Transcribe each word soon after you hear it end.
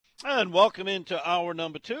And welcome into hour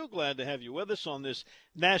number two. Glad to have you with us on this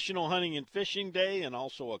National Hunting and Fishing Day and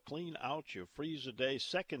also a clean out your freezer day,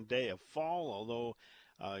 second day of fall. Although,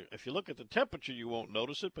 if you look at the temperature, you won't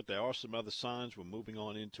notice it, but there are some other signs we're moving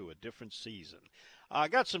on into a different season. I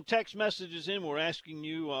got some text messages in. We're asking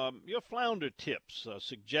you your flounder tips,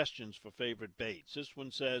 suggestions for favorite baits. This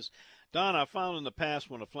one says, Don, I found in the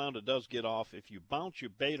past when a flounder does get off, if you bounce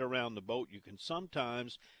your bait around the boat, you can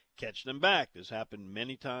sometimes catch them back. This happened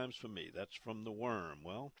many times for me. That's from the worm.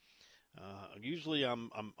 Well, usually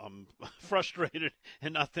I'm frustrated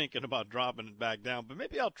and not thinking about dropping it back down, but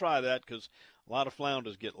maybe I'll try that because a lot of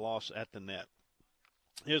flounders get lost at the net.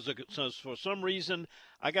 Says, for some reason,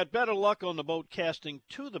 I got better luck on the boat casting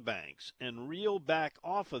to the banks and reel back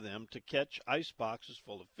off of them to catch ice boxes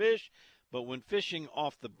full of fish. But when fishing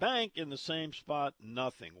off the bank in the same spot,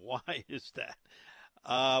 nothing. Why is that?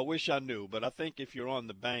 I wish I knew, but I think if you're on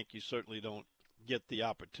the bank, you certainly don't get the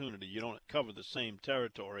opportunity. You don't cover the same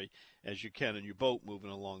territory as you can in your boat moving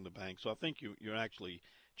along the bank. So I think you're actually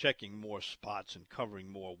checking more spots and covering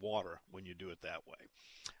more water when you do it that way.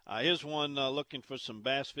 Here's one looking for some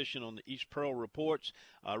bass fishing on the East Pearl reports.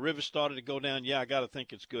 River started to go down. Yeah, I got to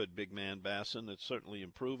think it's good, big man bassin'. It's certainly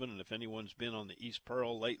improving. And if anyone's been on the East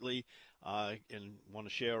Pearl lately and want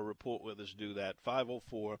to share a report with us, do that.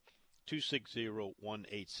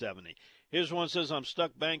 504-260-1870. Here's one says, I'm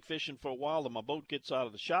stuck bank fishing for a while and my boat gets out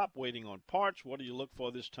of the shop waiting on parts. What do you look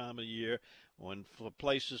for this time of year when for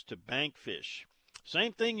places to bank fish?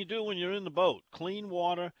 Same thing you do when you're in the boat. Clean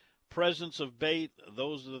water, presence of bait,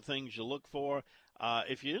 those are the things you look for.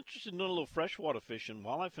 If you're interested in doing a little freshwater fishing,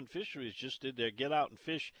 Wildlife and Fisheries just did their Get Out and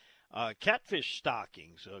Fish catfish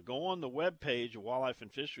stockings. Go on the web page of Wildlife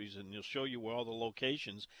and Fisheries and they'll show you where all the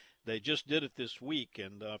locations. They just did it this week,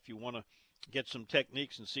 and if you want to get some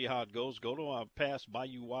techniques and see how it goes, go to our past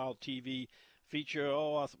Bayou Wild TV feature.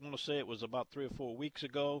 Oh, I want to say it was about 3 or 4 weeks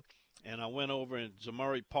ago, and I went over in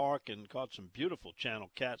Zamurray Park and caught some beautiful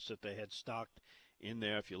channel cats that they had stocked in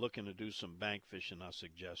there. If you're looking to do some bank fishing, I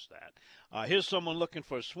suggest that. Here's someone looking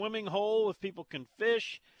for a swimming hole if people can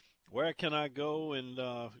fish. Where can I go and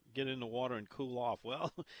get in the water and cool off?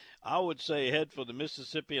 Well, I would say head for the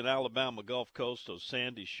Mississippi and Alabama Gulf Coast, those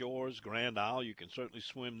sandy shores, Grand Isle. You can certainly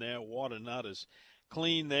swim there. Water not as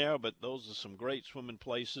clean there, but those are some great swimming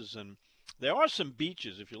places. And there are some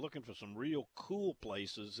beaches, if you're looking for some real cool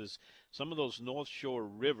places, is some of those North Shore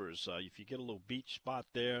rivers. If you get a little beach spot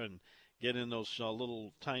there and get in those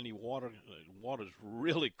little tiny water's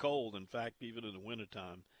really cold, in fact, even in the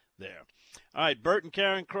wintertime there. All right, Burton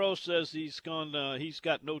Karen Crow says he's got no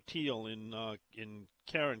teal in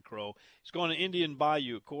Karen Crow. He's going to Indian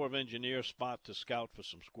Bayou, Corps of Engineers spot to scout for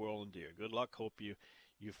some squirrel and deer. Good luck. Hope you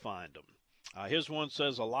find them. Here's one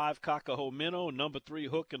says a live cockahoe minnow, number 3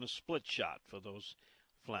 hook and a split shot for those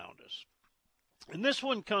flounders. And this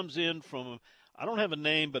one comes in from, I don't have a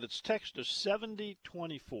name, but it's texter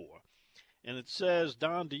 7024. And it says,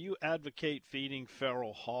 Don, do you advocate feeding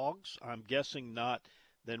feral hogs? I'm guessing not.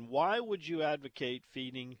 Then why would you advocate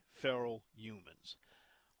feeding feral humans?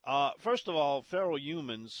 First of all, feral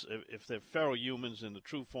humans, if they're feral humans in the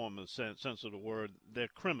true form of the sense of the word, they're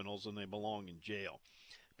criminals and they belong in jail.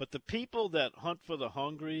 But the people that hunt for the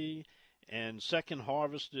hungry and second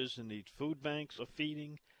harvesters and need food banks are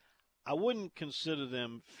feeding, I wouldn't consider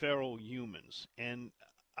them feral humans. And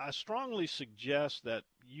I strongly suggest that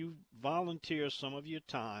you volunteer some of your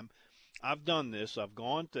time. I've done this. I've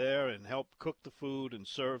gone there and helped cook the food and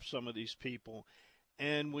serve some of these people.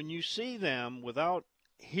 And when you see them without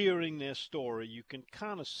hearing their story, you can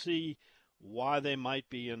kind of see why they might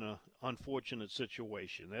be in an unfortunate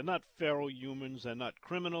situation. They're not feral humans. They're not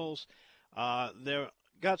criminals. They're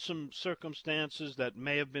got some circumstances that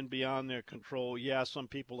may have been beyond their control. Yeah, some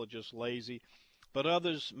people are just lazy, but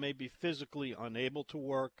others may be physically unable to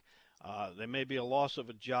work. There may be a loss of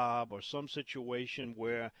a job or some situation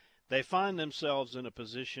where they find themselves in a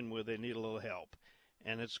position where they need a little help,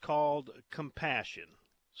 and it's called compassion.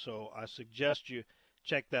 So I suggest you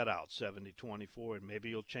check that out, 7024, and maybe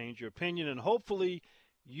you'll change your opinion, and hopefully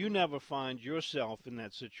you never find yourself in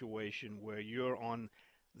that situation where you're on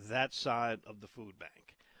that side of the food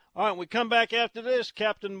bank. All right, we come back after this.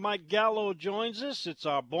 Captain Mike Gallo joins us. It's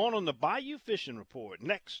our Born on the Bayou Fishing Report,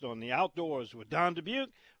 next on the Outdoors with Don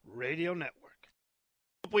Dubuque Radio Network.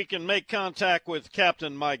 We can make contact with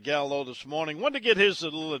Captain Mike Gallo this morning. Want to get his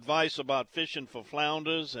little advice about fishing for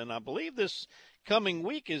flounders, and I believe this coming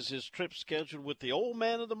week is his trip scheduled with the old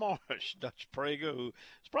man of the marsh, Dutch Prager, who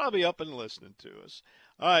is probably up and listening to us.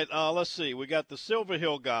 All right, let's see. We got the Silver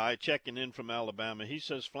Hill guy checking in from Alabama. He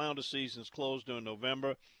says flounder season's closed during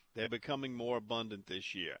November. They're becoming more abundant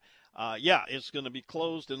this year. Yeah, it's going to be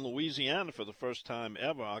closed in Louisiana for the first time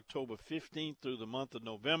ever, October 15th through the month of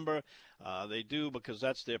November. They do because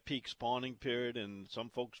that's their peak spawning period, and some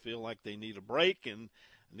folks feel like they need a break and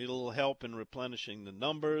need a little help in replenishing the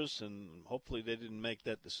numbers, and hopefully they didn't make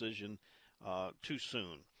that decision too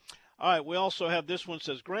soon. All right, we also have this one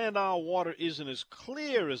says Grand Isle water isn't as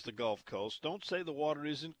clear as the Gulf Coast. Don't say the water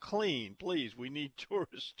isn't clean. Please, we need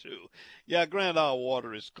tourists too. Yeah, Grand Isle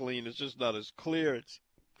water is clean. It's just not as clear. It's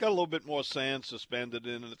got a little bit more sand suspended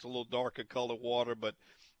in it. It's a little darker color water, but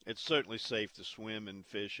it's certainly safe to swim and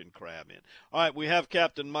fish and crab in. All right, we have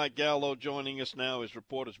Captain Mike Gallo joining us now. His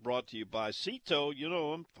report is brought to you by Sea-Tow. You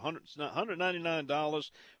know them, $199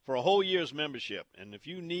 for a whole year's membership. And if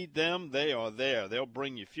you need them, they are there. They'll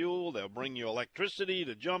bring you fuel. They'll bring you electricity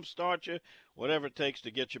to jumpstart you, whatever it takes to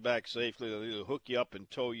get you back safely. They'll either hook you up and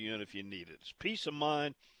tow you in if you need it. It's peace of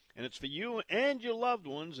mind, and it's for you and your loved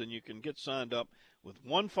ones, and you can get signed up with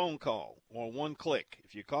one phone call or one click.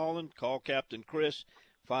 If you're calling, call Captain Chris.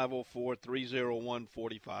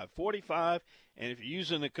 504-301-4545. And if you're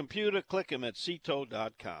using a computer, click him at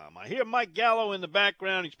Sea-Tow.com. I hear Mike Gallo in the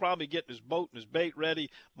background. He's probably getting his boat and his bait ready.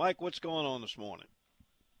 Mike, what's going on this morning?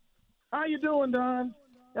 How you doing, Don?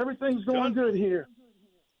 Everything's going good here.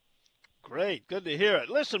 Great. Good to hear it.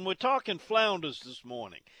 Listen, we're talking flounders this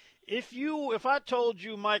morning. If I told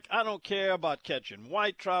you, Mike, I don't care about catching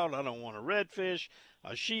white trout, I don't want a redfish,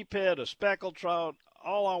 a sheephead, a speckled trout,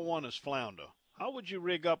 all I want is flounder. How would you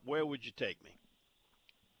rig up? Where would you take me?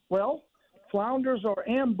 Well, flounders are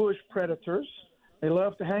ambush predators. They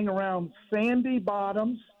love to hang around sandy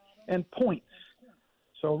bottoms and points.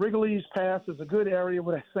 So Wrigley's Pass is a good area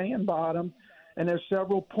with a sand bottom, and there's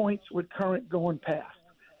several points with current going past.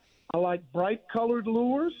 I like bright colored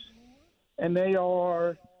lures, and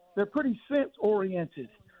they're pretty scent oriented.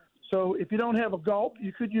 So if you don't have a gulp,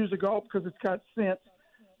 you could use a gulp because it's got scent.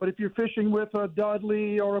 But if you're fishing with a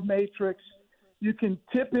Dudley or a Matrix, you can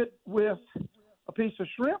tip it with a piece of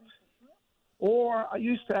shrimp, or I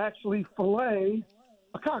used to actually fillet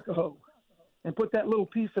a cockahoe and put that little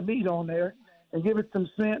piece of meat on there and give it some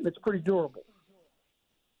scent, and it's pretty durable.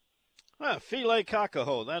 Filet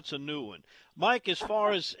cockahoe, that's a new one. Mike, as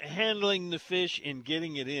far as handling the fish and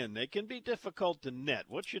getting it in, they can be difficult to net.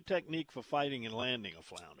 What's your technique for fighting and landing a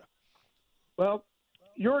flounder? Well,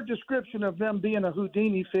 your description of them being a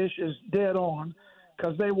Houdini fish is dead on,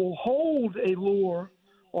 because they will hold a lure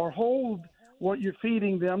or hold what you're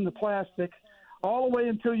feeding them, the plastic, all the way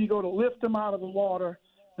until you go to lift them out of the water.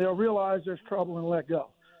 They'll realize there's trouble and let go.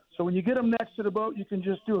 So when you get them next to the boat, you can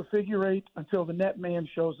just do a figure eight until the net man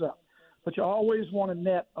shows up. But you always want to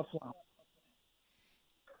net a flounder.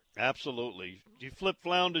 Absolutely. If you flip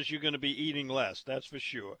flounders, you're going to be eating less, that's for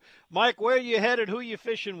sure. Mike, where are you headed? Who are you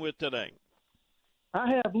fishing with today?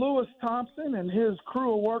 I have Lewis Thompson and his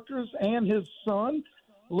crew of workers and his son,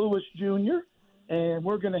 Lewis Jr., and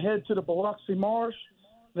we're going to head to the Biloxi Marsh.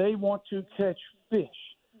 They want to catch fish.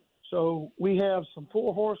 So we have some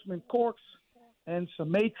Four Horsemen corks and some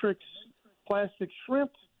Matrix plastic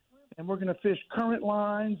shrimp, and we're going to fish current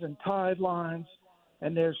lines and tide lines,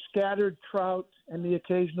 and there's scattered trout and the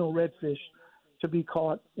occasional redfish to be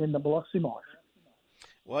caught in the Biloxi Marsh.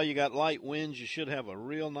 Well, you got light winds. You should have a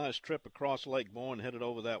real nice trip across Lake Bourne headed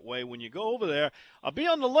over that way. When you go over there, I'll be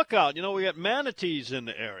on the lookout. You know, we got manatees in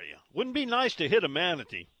the area. Wouldn't be nice to hit a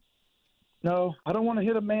manatee. No, I don't want to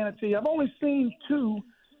hit a manatee. I've only seen two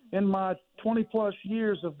in my 20-plus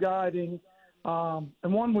years of guiding, and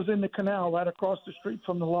one was in the canal right across the street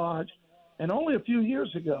from the lodge, and only a few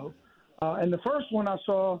years ago. And the first one I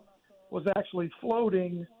saw was actually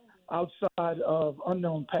floating outside of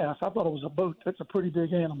Unknown Pass. I thought it was a boat. That's a pretty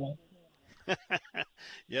big animal.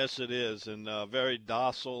 Yes, it is, and very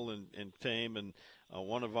docile and tame. And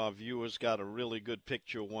one of our viewers got a really good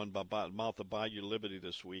picture of one by mouth of Bayou Liberty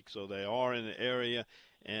this week. So they are in the area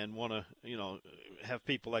and want to, have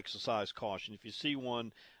people exercise caution. If you see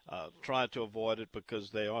one, try to avoid it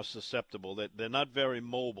because they are susceptible. They're not very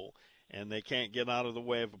mobile, and they can't get out of the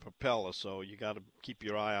way of a propeller, so you got to keep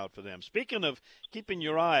your eye out for them. Speaking of keeping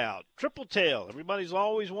your eye out, triple tail. Everybody's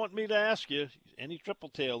always wanting me to ask you, any triple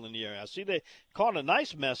tail in the area? I see they caught a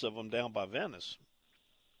nice mess of them down by Venice.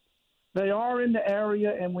 They are in the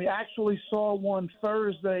area, and we actually saw one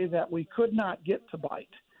Thursday that we could not get to bite.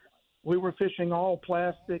 We were fishing all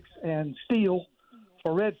plastics and steel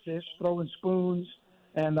for redfish, throwing spoons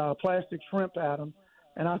and plastic shrimp at them,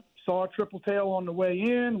 and I saw a triple tail on the way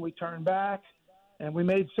in. We turned back, and we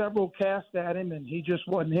made several casts at him, and he just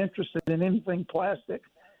wasn't interested in anything plastic.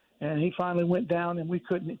 And he finally went down, and we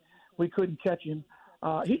couldn't catch him.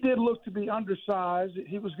 He did look to be undersized.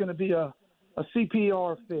 He was going to be a a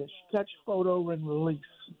CPR fish, catch, photo, and release.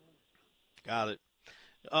 Got it.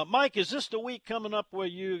 Mike, is this the week coming up where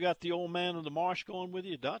you got the old man of the marsh going with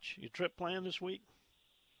you, Dutch? Your trip planned this week?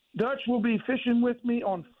 Dutch will be fishing with me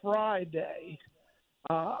on Friday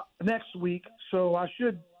next week, so I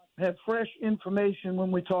should have fresh information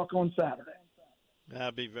when we talk on Saturday.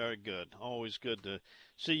 That'd be very good. Always good to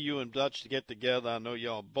see you and Dutch to get together. I know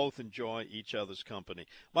y'all both enjoy each other's company.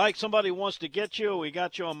 Mike, somebody wants to get you. We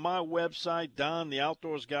got you on my website,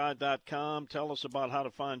 DonTheOutdoorsGuy.com. Tell us about how to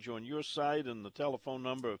find you on your site and the telephone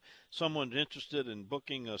number of someone interested in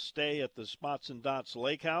booking a stay at the Spots and Dots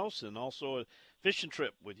Lake House and also a fishing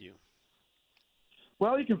trip with you.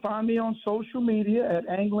 Well, you can find me on social media at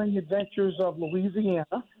Angling Adventures of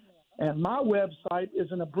Louisiana, and my website is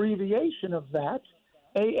an abbreviation of that,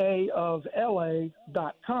 aaofla.com,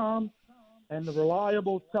 and the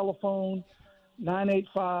reliable telephone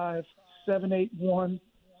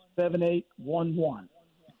 985-781-7811.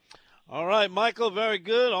 All right, Michael, very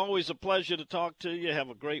good. Always a pleasure to talk to you. Have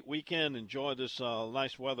a great weekend. Enjoy this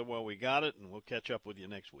nice weather while we got it, and we'll catch up with you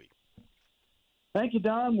next week. Thank you,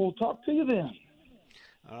 Don. We'll talk to you then.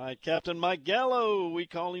 All right, Captain Mike Gallo, we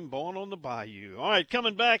call him Born on the Bayou. All right,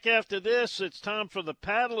 coming back after this, it's time for the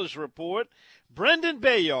Paddlers Report. Brendan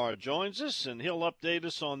Bayard joins us, and he'll update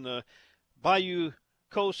us on the Bayou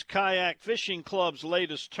Coast Kayak Fishing Club's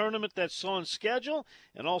latest tournament that's on schedule,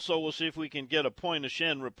 and also we'll see if we can get a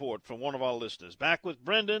Pointe-au-Chien report from one of our listeners. Back with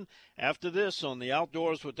Brendan after this on the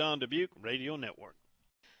Outdoors with Don Dubuque Radio Network.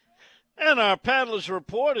 And our Paddlers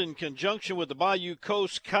Report, in conjunction with the Bayou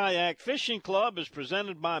Coast Kayak Fishing Club, is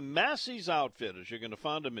presented by Massey's Outfitters. You're going to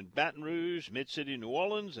find them in Baton Rouge, Mid-City, New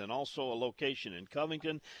Orleans, and also a location in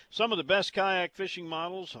Covington. Some of the best kayak fishing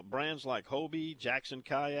models, brands like Hobie, Jackson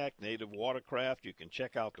Kayak, Native Watercraft. You can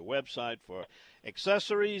check out the website for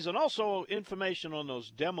accessories and also information on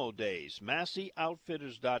those demo days,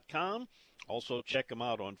 MasseyOutfitters.com. Also check them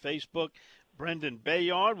out on Facebook. Brendan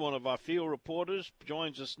Bayard, one of our field reporters,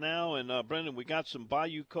 joins us now. And, Brendan, we got some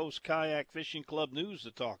Bayou Coast Kayak Fishing Club news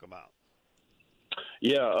to talk about.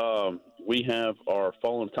 Yeah, we have our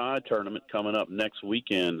Fallen Tide tournament coming up next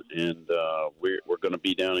weekend, and we're going to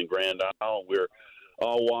be down in Grand Isle. We're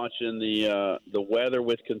all watching the weather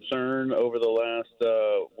with concern over the last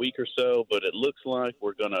week or so, but it looks like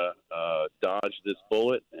we're going to dodge this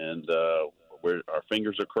bullet, and our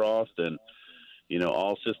fingers are crossed, and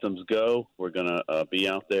all systems go. We're going to be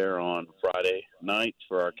out there on Friday night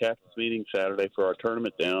for our captain's meeting, Saturday for our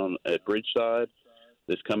tournament down at Bridgeside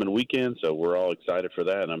this coming weekend. So we're all excited for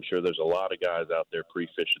that, and I'm sure there's a lot of guys out there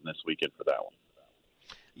pre-fishing this weekend for that one.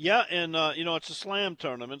 Yeah, and, it's a slam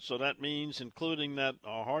tournament, so that means including that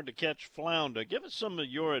hard-to-catch flounder. Give us some of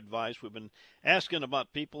your advice. We've been asking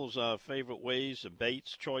about people's favorite ways of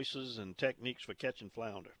baits, choices, and techniques for catching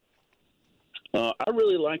flounder. I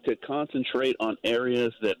really like to concentrate on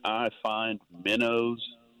areas that I find minnows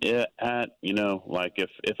at, like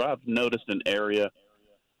if I've noticed an area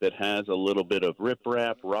that has a little bit of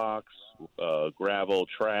riprap, rocks, gravel,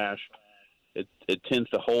 trash, it tends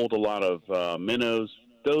to hold a lot of minnows.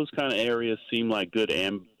 Those kind of areas seem like good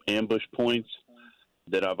ambush points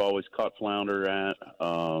that I've always caught flounder at.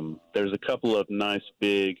 There's a couple of nice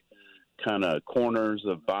big kind of corners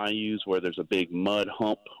of bayous where there's a big mud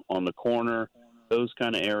hump on the corner. Those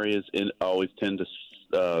kind of areas always tend to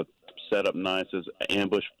set up nice as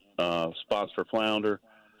ambush spots for flounder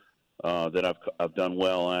that I've done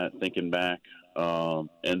well at, thinking back.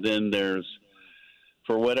 And then there's,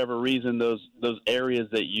 for whatever reason, those areas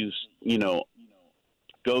that you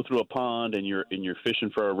go through a pond and you're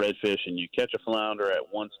fishing for a redfish and you catch a flounder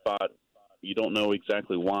at one spot, you don't know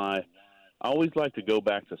exactly why. I always like to go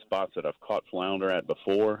back to spots that I've caught flounder at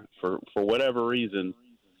before. For whatever reason,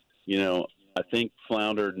 I think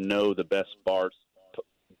flounder know the best spots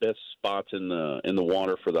in the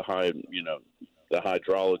water for the high, the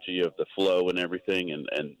hydrology of the flow and everything, and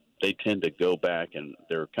they tend to go back, and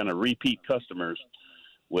they're kind of repeat customers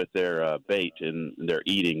with their bait and their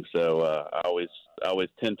eating. So I always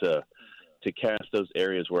tend to cast those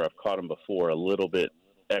areas where I've caught them before a little bit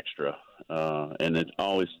extra, and it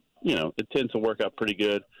always, it tends to work out pretty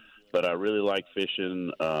good. But I really like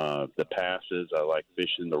fishing the passes. I like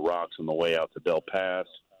fishing the rocks on the way out to Bell Pass.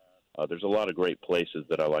 There's a lot of great places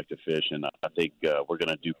that I like to fish, and I think we're going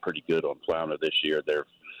to do pretty good on flounder this year.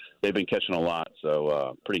 They've been catching a lot,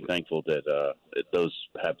 so pretty thankful that those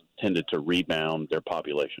have tended to rebound their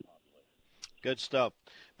population. Good stuff.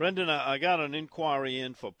 Brendan, I got an inquiry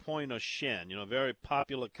in for Pointe-au-Chien, very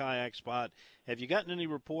popular kayak spot. Have you gotten any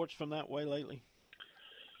reports from that way lately?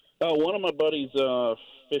 Oh, one of my buddies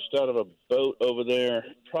fished out of a boat over there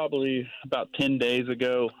probably about 10 days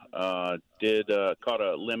ago. Did caught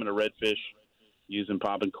a limit of redfish using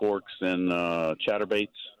popping corks and chatterbaits,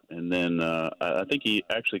 and then I think he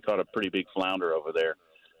actually caught a pretty big flounder over there.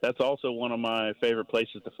 That's also one of my favorite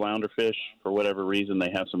places to flounder fish. For whatever reason,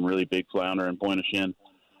 they have some really big flounder in Point Shin.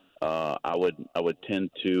 I would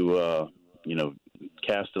tend to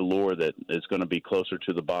cast a lure that is going to be closer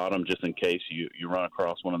to the bottom, just in case you run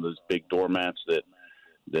across one of those big doormats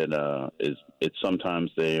it's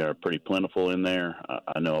sometimes they are pretty plentiful in there.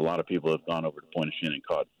 I know a lot of people have gone over to Point Shin and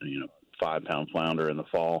caught 5-pound flounder in the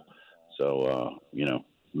fall. So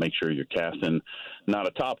make sure you're casting not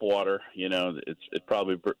a top water. It's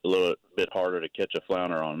probably a little bit harder to catch a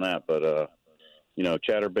flounder on that, but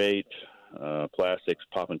chatterbait, plastics,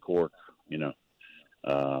 popping cork,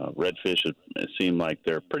 redfish, it seemed like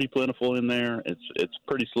they're pretty plentiful in there. It's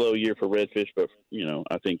pretty slow year for redfish, but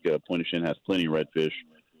I think Point Shin has plenty of redfish.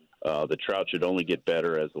 The trout should only get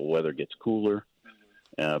better as the weather gets cooler,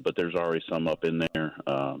 but there's already some up in there.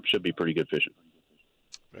 Should be pretty good fishing.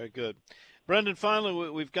 Very good. Brendan, finally,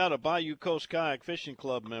 we've got a Bayou Coast Kayak Fishing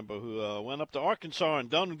Club member who went up to Arkansas and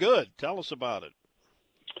done good. Tell us about it.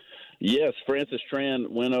 Yes, Francis Tran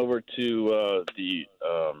went over to the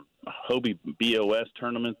Hobie BOS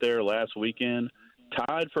tournament there last weekend,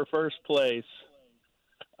 tied for first place,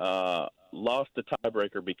 lost the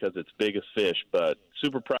tiebreaker because it's biggest fish, but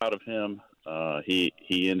super proud of him.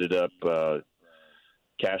 He ended up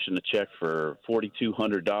cashing the check for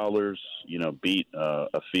 $4,200, beat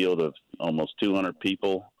a field of almost 200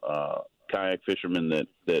 people, kayak fishermen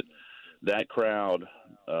that crowd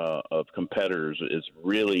of competitors is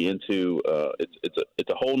really into it's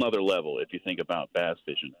a whole nother level if you think about bass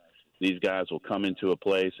fishing. These guys will come into a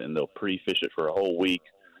place and they'll pre-fish it for a whole week.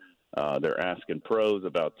 They're asking pros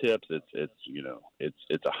about tips.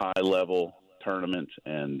 It's a high level tournament,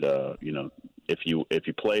 and if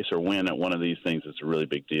you place or win at one of these things, it's a really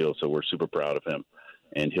big deal. So we're super proud of him,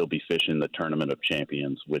 and he'll be fishing the Tournament of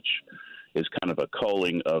Champions, which is kind of a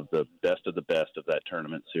culling of the best of that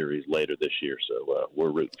tournament series later this year. So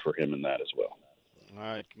we're rooting for him in that as well. All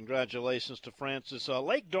right, congratulations to Francis.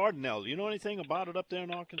 Lake Dardanelle, do you know anything about it up there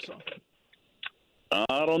in Arkansas?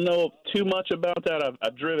 I don't know too much about that.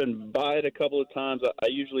 I've driven by it a couple of times. I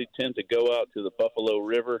usually tend to go out to the Buffalo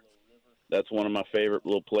River. That's one of my favorite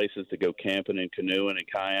little places to go camping and canoeing and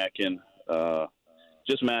kayaking.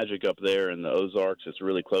 Just magic up there in the Ozarks. It's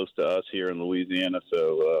really close to us here in Louisiana.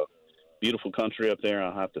 So beautiful country up there.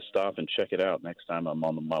 I'll have to stop and check it out next time I'm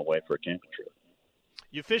on my way for a camping trip.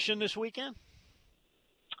 You fishing this weekend?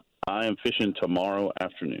 I am fishing tomorrow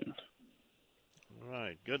afternoon. All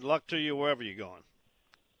right. Good luck to you wherever you're going.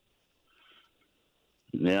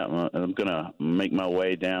 Yeah, I'm going to make my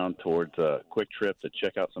way down towards a Quick Trip to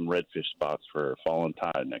check out some redfish spots for Fallen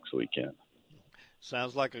Tide next weekend.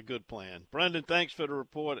 Sounds like a good plan. Brendan, thanks for the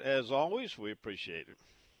report as always. We appreciate it.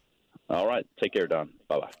 All right. Take care, Don.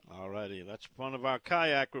 Bye-bye. All righty. That's one of our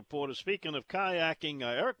kayak reporters. Speaking of kayaking,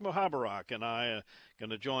 Eric Mohabarak and I are going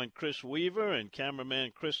to join Chris Weaver, and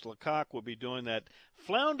cameraman Chris Lecoq will be doing that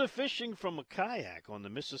flounder fishing from a kayak on the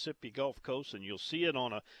Mississippi Gulf Coast, and you'll see it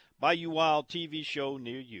on a Bayou Wild TV show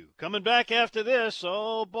near you. Coming back after this,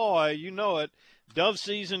 oh boy, you know it. Dove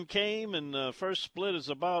season came, and the first split is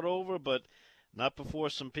about over, but not before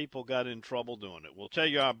some people got in trouble doing it. We'll tell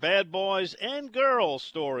you our bad boys and girls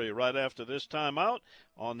story right after this time out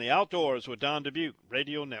on the Outdoors with Don Dubuque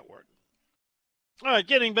Radio Network. All right,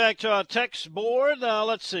 getting back to our text board.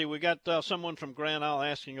 Let's see. We got someone from Grand Isle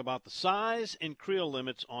asking about the size and creel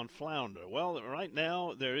limits on flounder. Well, right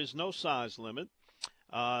now there is no size limit.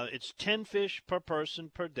 It's 10 fish per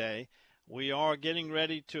person per day. We are getting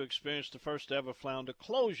ready to experience the first ever flounder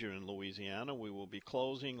closure in Louisiana. We will be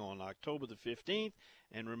closing on October the 15th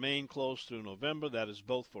and remain closed through November. That is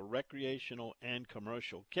both for recreational and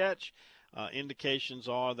commercial catch. Indications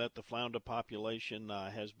are that the flounder population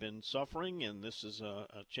has been suffering, and this is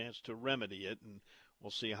a chance to remedy it, and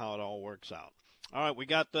we'll see how it all works out. All right, we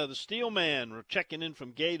got the Steelman. We're checking in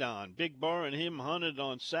from Gaydon. Big Burr and him hunted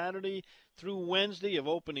on Saturday through Wednesday of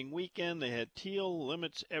opening weekend. They had teal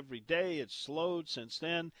limits every day. It's slowed since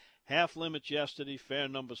then. Half limits yesterday, fair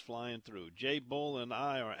numbers flying through. Jay Bull and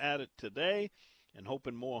I are at it today and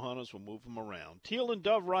hoping more hunters will move them around. Teal and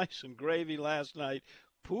dove rice and gravy last night.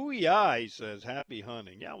 Pooh-yah, he says, happy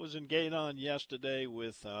hunting. Yeah, I was in Gaydon yesterday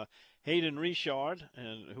with Hayden Richard,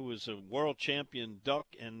 who is a world champion duck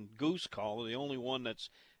and goose caller, the only one that's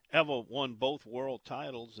ever won both world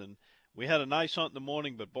titles. And we had a nice hunt in the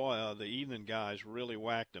morning, but boy, the evening guys really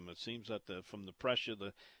whacked them. It seems that from the pressure,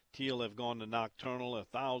 the Teal have gone to nocturnal.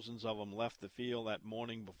 Thousands of them left the field that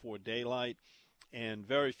morning before daylight, and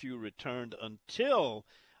very few returned until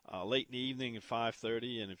late in the evening at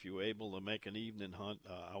 5:30. And if you were able to make an evening hunt,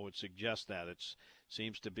 I would suggest that. It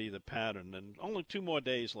seems to be the pattern. And only 2 more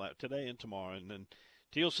days left, today and tomorrow, and then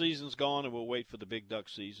teal season's gone, and we'll wait for the big duck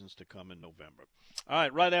seasons to come in November. All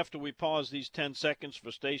right, right after we pause these 10 seconds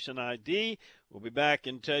for station ID, we'll be back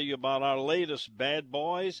and tell you about our latest bad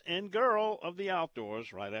boys and girl of the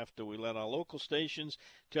outdoors, right after we let our local stations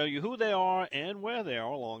tell you who they are and where they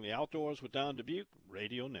are along the Outdoors with Don Dubuque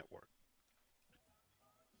Radio Network.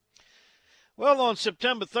 Well, on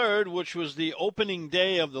September 3rd, which was the opening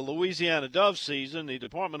day of the Louisiana dove season, the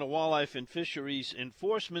Department of Wildlife and Fisheries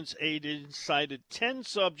Enforcement's agents cited 10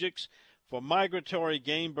 subjects for migratory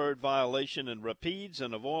game bird violation in Rapides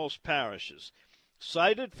and Avoyelles parishes.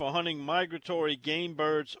 Cited for hunting migratory game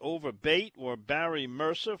birds over bait were Barry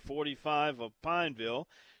Mercer, 45, of Pineville,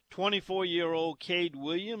 24-year-old Cade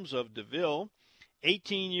Williams of DeVille,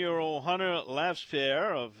 18-year-old Hunter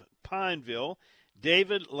Lavspierre of Pineville,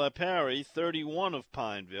 David LaPerry, 31, of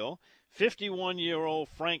Pineville, 51-year-old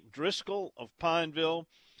Frank Driscoll of Pineville,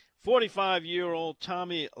 45-year-old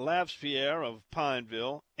Tommy Lavspierre of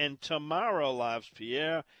Pineville, and Tamara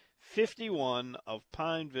Lavspierre, 51, of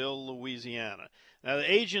Pineville, Louisiana. Now,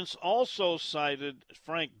 the agents also cited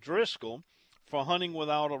Frank Driscoll for hunting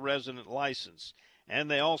without a resident license,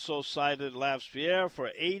 and they also cited Lavspierre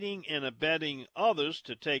for aiding and abetting others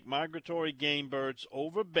to take migratory game birds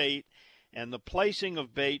over bait and the placing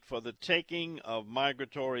of bait for the taking of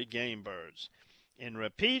migratory game birds. In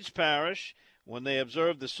Rapides Parish, when they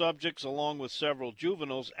observed the subjects along with several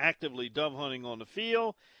juveniles actively dove hunting on the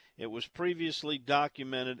field, it was previously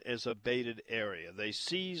documented as a baited area. They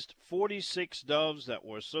seized 46 doves that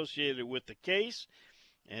were associated with the case,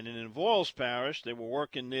 and in Avoyelles Parish, they were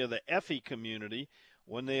working near the Effie community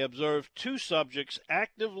when they observed 2 subjects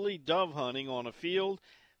actively dove hunting on a field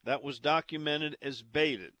that was documented as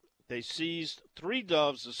baited. They seized 3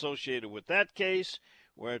 doves associated with that case,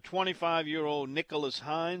 where 25-year-old Nicholas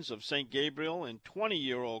Hines of St. Gabriel and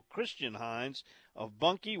 20-year-old Christian Hines of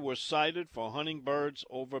Bunkie were cited for hunting birds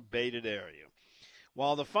over baited area.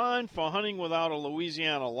 While the fine for hunting without a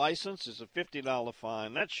Louisiana license is a $50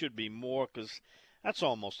 fine, that should be more because that's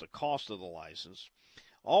almost the cost of the license.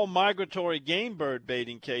 All migratory game bird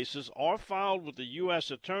baiting cases are filed with the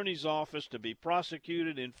U.S. Attorney's Office to be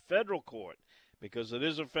prosecuted in federal court, because it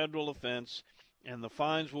is a federal offense, and the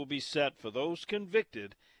fines will be set for those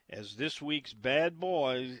convicted as this week's bad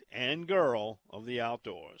boy and girl of the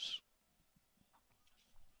outdoors.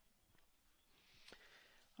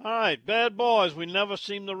 All right, bad boys. We never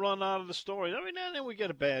seem to run out of the story. Every now and then we get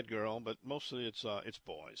a bad girl, but mostly it's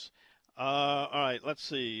boys. All right, let's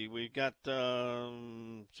see. We got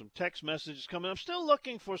some text messages coming. I'm still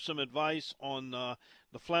looking for some advice on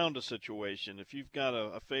the flounder situation. If you've got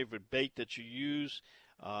a favorite bait that you use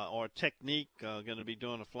or technique, going to be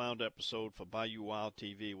doing a flounder episode for Bayou Wild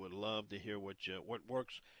TV. Would love to hear what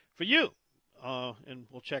works for you. And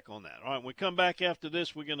we'll check on that. All right, when we come back after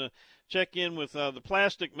this, we're going to check in with the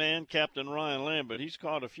plastic man, Captain Ryan Lambert. He's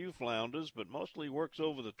caught a few flounders, but mostly works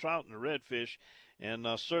over the trout and the redfish, and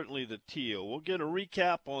certainly the teal. We'll get a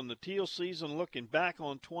recap on the teal season, looking back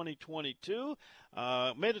on 2022.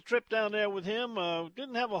 Made a trip down there with him.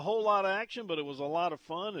 Didn't have a whole lot of action, but it was a lot of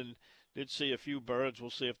fun, and did see a few birds.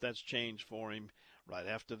 We'll see if that's changed for him right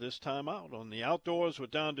after this time out on the Outdoors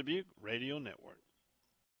with Don Dubuque Radio Network.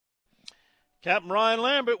 Captain Ryan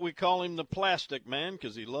Lambert, we call him the plastic man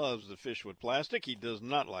because he loves to fish with plastic. He does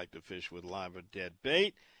not like to fish with live or dead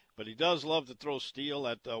bait, but he does love to throw steel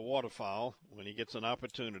at waterfowl when he gets an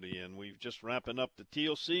opportunity. And we've just wrapping up the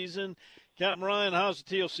teal season. Captain Ryan, how's the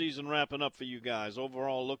teal season wrapping up for you guys?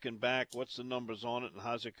 Overall, looking back, what's the numbers on it, and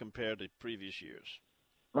how's it compared to previous years?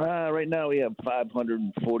 Right now we have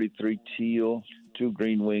 543 teal, 2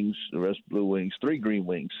 green wings, the rest blue wings, 3 green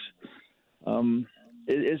wings.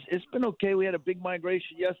 It's been okay. We had a big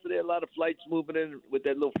migration yesterday, a lot of flights moving in with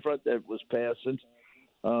that little front that was passing.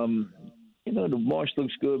 The marsh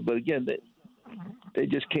looks good, but again, they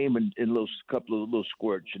just came in couple of little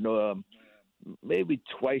squirts. Maybe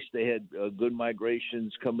twice they had good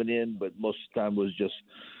migrations coming in, but most of the time was just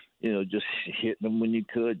hitting them when you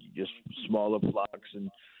could, just smaller flocks. And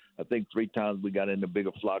I think 3 times we got into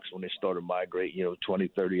bigger flocks when they started migrating, 20,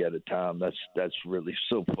 30 at a time. That's really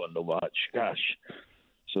so fun to watch. Gosh.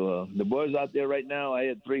 So the boys out there right now, I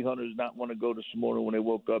had 3 hunters not want to go this morning when they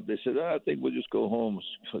woke up. They said, I think we'll just go home.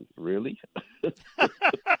 Really?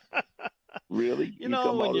 Really?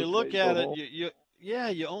 When you look at it, Yeah,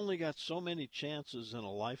 you only got so many chances in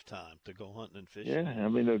a lifetime to go hunting and fishing. Yeah, I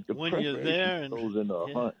mean the When you're preparation there and goes into a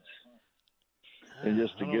yeah, hunt, and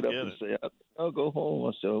just I to don't get up get and it. say, "I'll go home."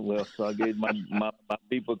 I said, "Well," so I gave my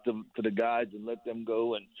people to the guides and let them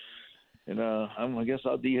go, and I guess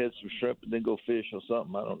I'll dehead some shrimp and then go fish or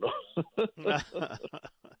something. I don't know.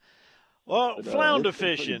 Well, But flounder it's been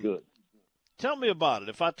pretty fishing. good. Tell me about it.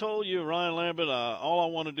 If I told you, Ryan Lambert, all I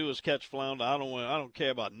want to do is catch flounder, I don't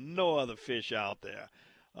care about no other fish out there.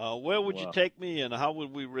 Where would you Wow. take me, and how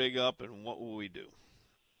would we rig up, and what would we do?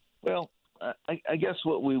 Well, I guess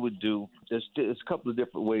what we would do, there's a couple of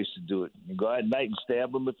different ways to do it. You go out at night and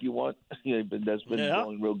stab them if you want. But that's been Yeah.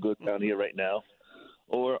 going real good down here right now.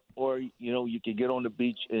 Or you can get on the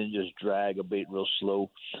beach and just drag a bait real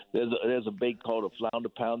slow. There's a bait called a flounder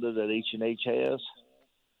pounder that H&H has.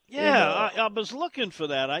 Yeah, And I was looking for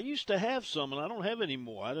that. I used to have some, and I don't have any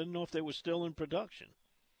more. I didn't know if they were still in production.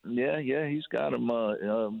 yeah, he's got them.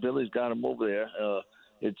 Billy's got them over there.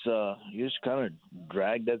 You just kind of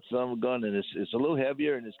drag that son of a gun, and it's a little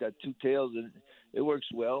heavier, and it's got two tails, and it works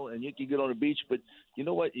well. And you can get on the beach, but you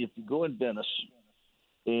know what? If you go in Venice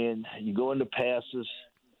and you go into passes,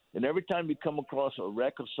 and every time you come across a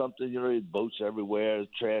wreck of something, there's boats everywhere,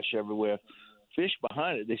 trash everywhere. Fish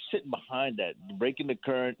behind it, they're sitting behind that, breaking the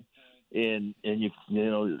current, and you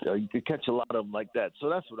can catch a lot of them like that. So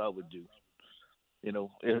that's what I would do.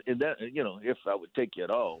 If I would take you at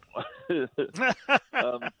all.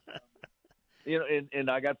 um, and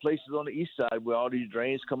I got places on the east side where all these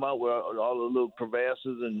drains come out, where all the little crevasses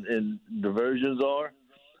and diversions are.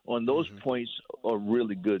 On those points are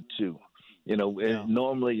really good too. And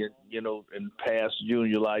normally, in past June,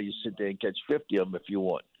 July, you sit there and catch 50 of them if you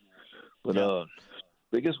want. But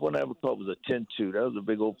biggest one I ever caught was a 10-2. That was a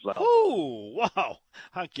big old flounder. Oh, wow.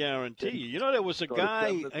 I guarantee you. There was a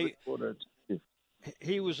guy,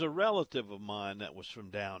 he was a relative of mine that was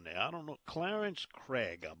from down there. I don't know, Clarence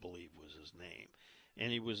Craig, I believe was his name.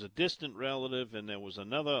 And he was a distant relative, and there was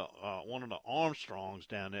another, one of the Armstrongs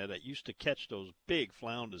down there that used to catch those big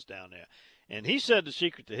flounders down there. And he said the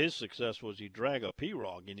secret to his success was he'd drag a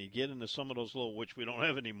P-Rog, and he'd get into some of those little, which we don't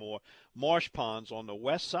have anymore, marsh ponds on the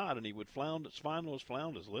west side, and he would find those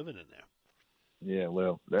flounders living in there. Yeah,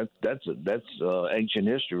 well, that's ancient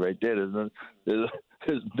history right there.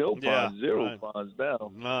 There's no ponds, zero ponds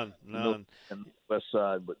now. None. On the west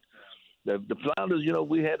side, but the flounders,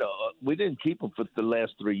 we didn't keep them for the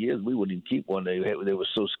last 3 years. We wouldn't keep one. They were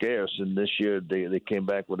so scarce, and this year they came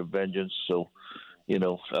back with a vengeance. So,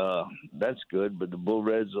 that's good. But the bull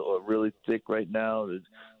reds are really thick right now.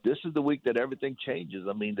 This is the week that everything changes.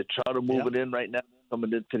 I mean, the trout are moving in right now,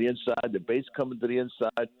 coming into the inside. The bait's coming to the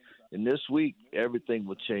inside. And this week, everything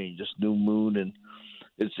will change. This new moon, and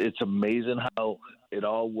it's amazing how it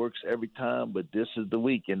all works every time. But this is the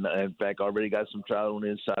week, and in fact, I already got some trout on the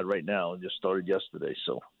inside right now, and just started yesterday.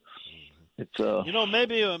 So it's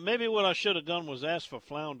maybe what I should have done was ask for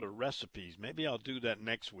flounder recipes. Maybe I'll do that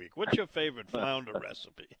next week. What's your favorite flounder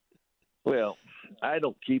recipe? Well, I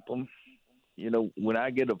don't keep them. When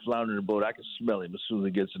I get a flounder in the boat, I can smell him as soon as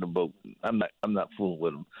he gets in the boat. I'm not fooling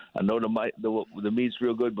with him. I know the meat's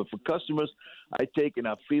real good, but for customers, I take and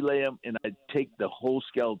I fillet them, and I take the whole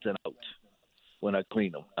skeleton out when I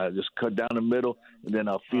clean them. I just cut down the middle, and then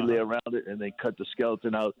I'll fillet around it, and then cut the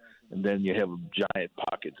skeleton out, and then you have a giant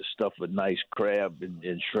pocket to stuff a nice crab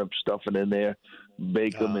and shrimp stuffing in there,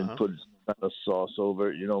 bake them, and put a sauce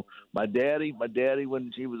over it. My daddy,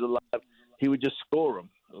 when he was alive, he would just score them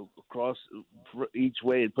across each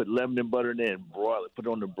way and put lemon and butter in there and broil it, put it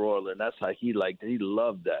on the broiler, and that's how he liked it. He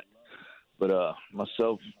loved that. But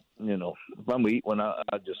myself, if I'm going to eat one, I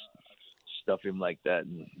just stuff him like that,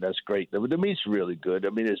 and that's great. The meat's really good. I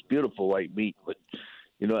mean, it's beautiful white meat, but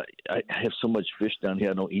I have so much fish down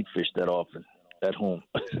here. I don't eat fish that often at home.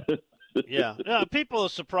 Yeah, people are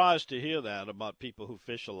surprised to hear that about people who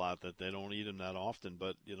fish a lot, that they don't eat them that often.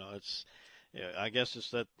 But it's, I guess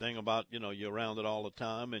it's that thing about you're around it all the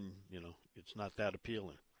time, and it's not that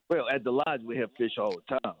appealing. Well, at the lodge we have fish all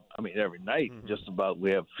the time. I mean, every night, just about, we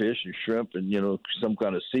have fish and shrimp and some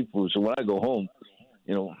kind of seafood. So when I go home,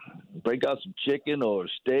 break out some chicken or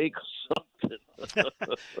steak or something.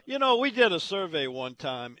 We did a survey one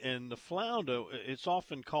time, and the flounder, it's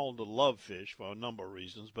often called the love fish for a number of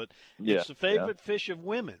reasons, but it's the favorite fish of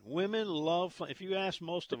women. Women love, if you ask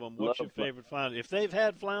most of them, what's your favorite flounder? If they've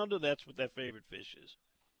had flounder, that's what their favorite fish is.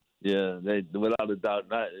 Yeah, they, without a doubt,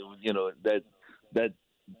 that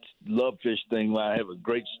love fish thing. I have a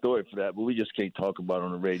great story for that, but we just can't talk about it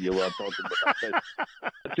on the radio. I'll talk about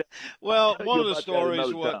Well, one of the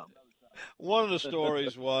stories One of the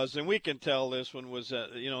stories was, and we can tell this one was,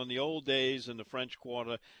 in the old days in the French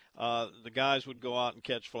Quarter, the guys would go out and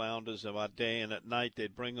catch flounders about day, and at night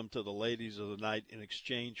they'd bring them to the ladies of the night in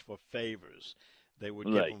exchange for favors. They would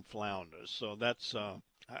give them flounders. So that's,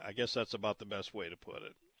 I guess that's about the best way to put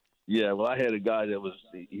it. Yeah, well, I had a guy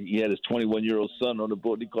he had his 21-year-old son on the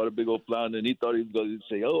boat. And he caught a big old flounder, and he thought he was going to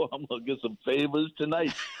say, "Oh, I'm going to get some favors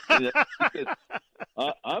tonight." He said,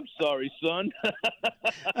 I'm sorry, son.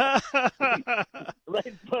 Right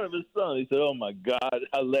in front of his son. He said, "Oh, my God."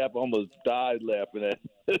 I almost died laughing at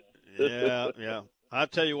it. Yeah. I'll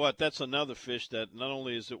tell you what, that's another fish that not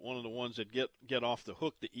only is it one of the ones that get off the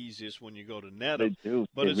hook the easiest when you go to net them,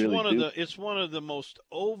 but it's one of the most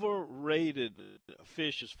overrated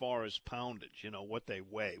fish as far as poundage, what they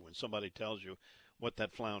weigh when somebody tells you what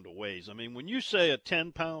that flounder weighs. I mean, when you say a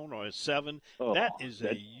 10-pound or a 7, that's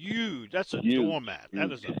a doormat. Huge.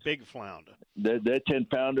 That is a big flounder. That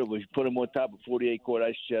 10-pounder, when you put him on top of 48-quart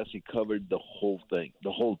ice chest, he covered the whole thing.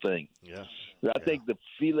 Yeah. I think the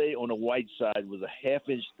fillet on the white side was a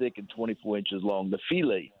half-inch thick and 24 inches long. The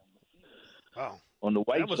fillet. Oh. On the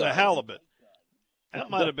white side. That was a halibut. That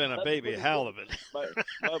might have been a baby halibut. my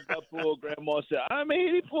poor grandma said, "I'm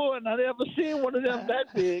 84 and I never seen one of them that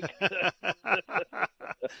big."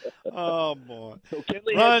 Oh, boy. So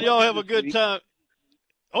Ron, y'all have a good time.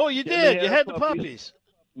 Oh, you did? You had the puppies.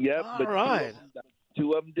 Yep. All right.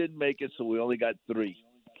 Two of them didn't make it, so we only got 3,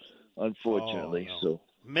 unfortunately. Oh, no. So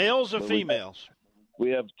males or females?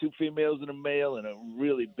 We have 2 females and a male, and a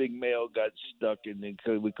really big male got stuck, and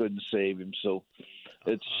we couldn't save him. So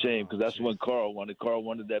it's a shame, because that's what Carl wanted. Carl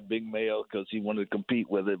wanted that big male because he wanted to compete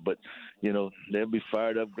with it. But, they'll be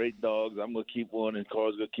fired up, great dogs. I'm going to keep one, and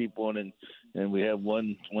Carl's going to keep one, and we have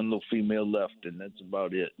one little female left, and that's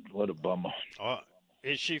about it. What a bummer.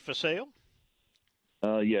 Is she for sale?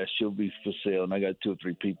 Yeah, she'll be for sale, and I got 2 or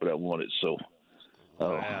 3 people that want it. So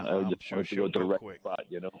I just want to go to the right spot,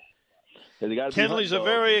 Kenley's a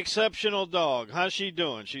very exceptional dog. How's she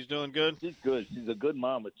doing? She's doing good? She's good. She's a good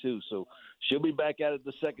mama, too. So she'll be back at it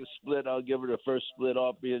the second split. I'll give her the first split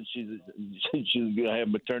off, and she's going to have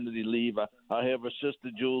maternity leave. I'll have her sister,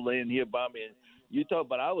 Jewel, laying here by me. And you talk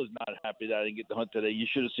about I was not happy that I didn't get to hunt today. You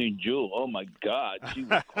should have seen Jewel. Oh, my God. She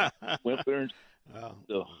was whimpering.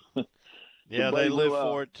 So, yeah, they live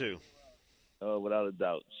for it, too. Without a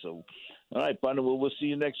doubt. So, all right, partner, we'll see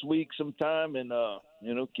you next week sometime, and,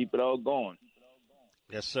 keep it all going.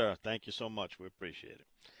 Yes, sir. Thank you so much. We appreciate it.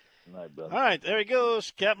 All right, brother. All right, there he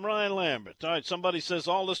goes, Captain Ryan Lambert. All right, somebody says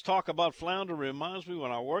all this talk about flounder reminds me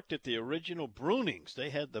when I worked at the original Brunings.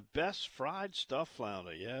 They had the best fried stuffed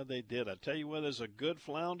flounder. Yeah, they did. I tell you where there's a good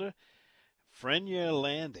flounder, Frenier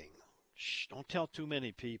Landing. Shh, don't tell too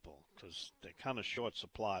many people because they're kind of short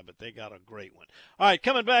supply, but they got a great one. All right,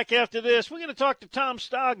 coming back after this, we're going to talk to Tom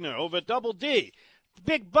Stogner over at Double D.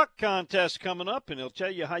 Big buck contest coming up, and he'll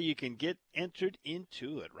tell you how you can get entered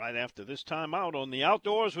into it right after this time out on the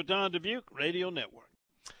Outdoors with Don Dubuque Radio Network.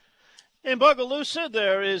 In Bogalusa,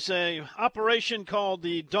 there is a operation called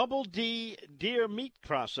the Double D Deer Meat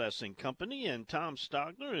Processing Company, and Tom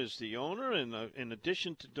Stogner is the owner. And in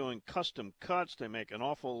addition to doing custom cuts, they make an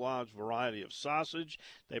awful large variety of sausage.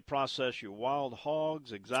 They process your wild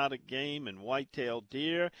hogs, exotic game, and white-tailed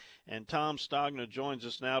deer. And Tom Stogner joins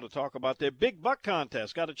us now to talk about their Big Buck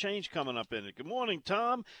Contest. Got a change coming up in it. Good morning,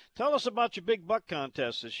 Tom. Tell us about your Big Buck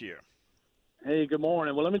Contest this year. Hey, good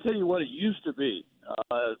morning. Well, let me tell you what it used to be.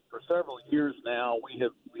 For several years now, we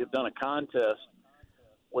have done a contest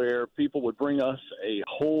where people would bring us a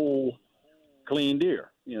whole clean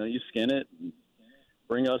deer. You skin it, and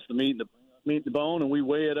bring us the meat and the bone, and we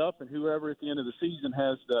weigh it up. And whoever at the end of the season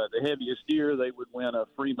has the heaviest deer, they would win a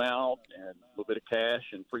free mount and a little bit of cash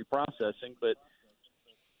and free processing. But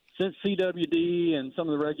since CWD and some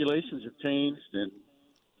of the regulations have changed, and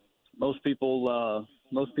most people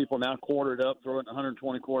now quarter it up, throw it in a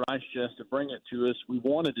 120-quart ice chest to bring it to us. We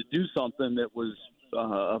wanted to do something that was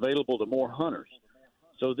available to more hunters.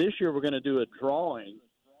 So this year we're going to do a drawing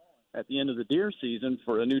at the end of the deer season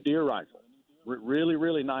for a new deer rifle. Really,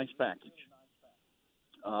 really nice package.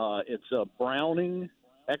 It's a Browning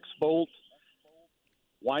X-Bolt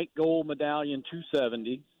white gold medallion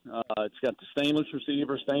 270. It's got the stainless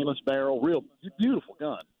receiver, stainless barrel, real beautiful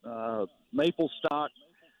gun. Maple stock,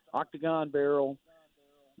 octagon barrel.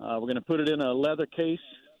 We're going to put it in a leather case,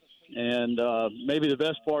 and maybe the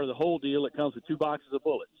best part of the whole deal, it comes with 2 boxes of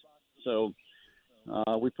bullets. So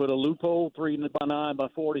we put a Leupold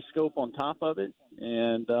 3x9x40 scope on top of it,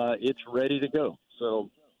 and it's ready to go. So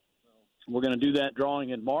we're going to do that drawing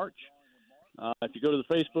in March. If you go to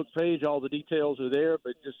the Facebook page, all the details are there,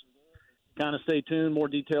 but just kind of stay tuned. More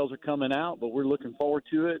details are coming out, but we're looking forward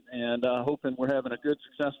to it and hoping we're having a good,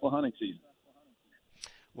 successful hunting season.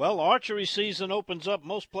 Well, archery season opens up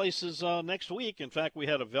most places next week. In fact, we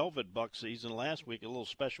had a velvet buck season last week, a little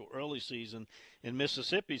special early season in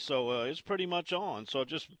Mississippi. So it's pretty much on. So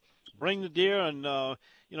just bring the deer, and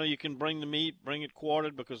you can bring the meat, bring it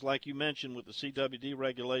quartered, because like you mentioned with the CWD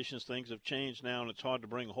regulations, things have changed now, and it's hard to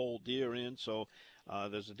bring whole deer in. So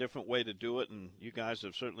there's a different way to do it, and you guys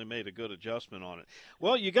have certainly made a good adjustment on it.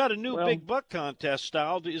 Well, you got a new big buck contest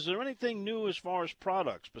style. Is there anything new as far as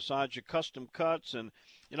products besides your custom cuts? And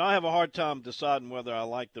I have a hard time deciding whether I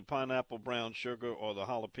like the pineapple brown sugar or the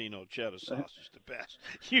jalapeno cheddar sausage the best.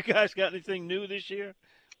 You guys got anything new this year?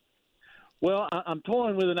 Well, I'm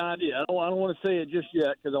toying with an idea. I don't want to say it just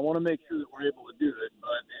yet because I want to make sure that we're able to do it.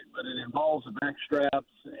 But it involves the back straps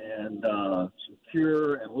and some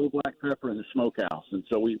cure and a little black pepper in the smokehouse. And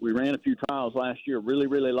so we ran a few trials last year. Really,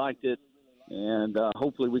 really liked it, and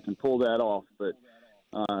hopefully we can pull that off.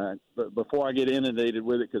 But before I get inundated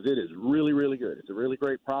with it, because it is really, really good. It's a really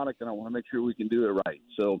great product, and I want to make sure we can do it right.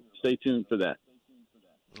 So stay tuned for that.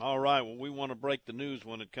 All right. Well, we want to break the news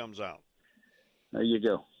when it comes out. There you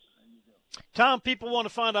go. Tom, people want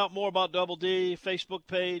to find out more about Double D. Facebook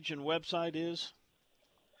page and website is?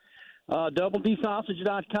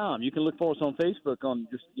 DoubleDSausage.com. You can look for us on Facebook on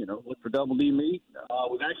just, look for Double D Meat.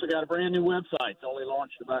 We've actually got a brand new website. It's only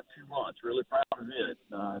launched about 2 months. Really proud of it.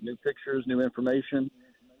 New pictures, new information.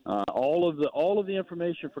 All of the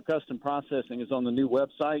information for custom processing is on the new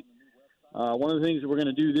website. One of the things that we're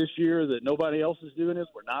going to do this year that nobody else is doing is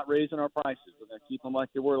we're not raising our prices. We're going to keep them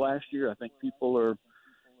like they were last year. I think people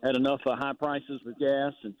had enough high prices with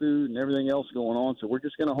gas and food and everything else going on. So we're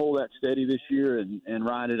just going to hold that steady this year and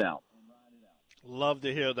ride it out. Love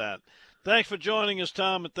to hear that. Thanks for joining us,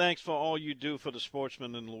 Tom, and thanks for all you do for the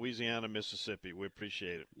sportsmen in Louisiana, Mississippi. We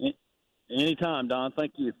appreciate it. Anytime, Don.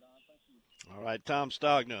 Thank you. All right, Tom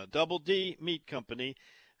Stogner, Double D Meat Company.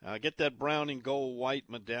 Get that Browning Gold White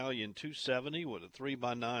Medallion 270 with a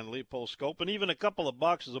 3x9 Leupold scope and even a couple of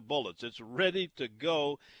boxes of bullets. It's ready to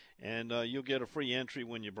go, and you'll get a free entry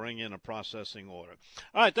when you bring in a processing order.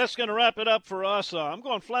 All right, that's going to wrap it up for us. I'm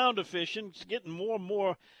going flounder fishing. It's getting more and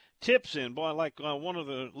more tips in. Boy, like one of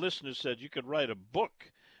the listeners said, you could write a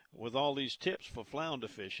book with all these tips for flounder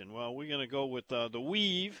fishing. Well, we're going to go with the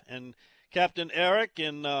weave and Captain Eric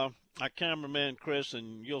and our cameraman Chris,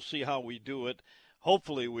 and you'll see how we do it.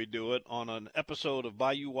 Hopefully we do it on an episode of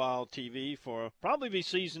Bayou Wild TV for probably be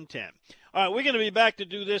season 10. All right, we're going to be back to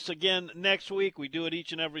do this again next week. We do it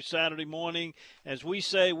each and every Saturday morning. As we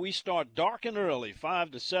say, we start dark and early,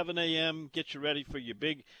 5 to 7 a.m. Get you ready for your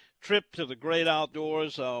big trip to the great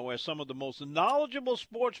outdoors where some of the most knowledgeable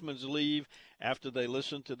sportsmen leave after they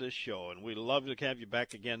listen to this show. And we'd love to have you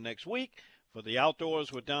back again next week for the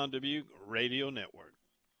Outdoors with Don Dubuque Radio Network.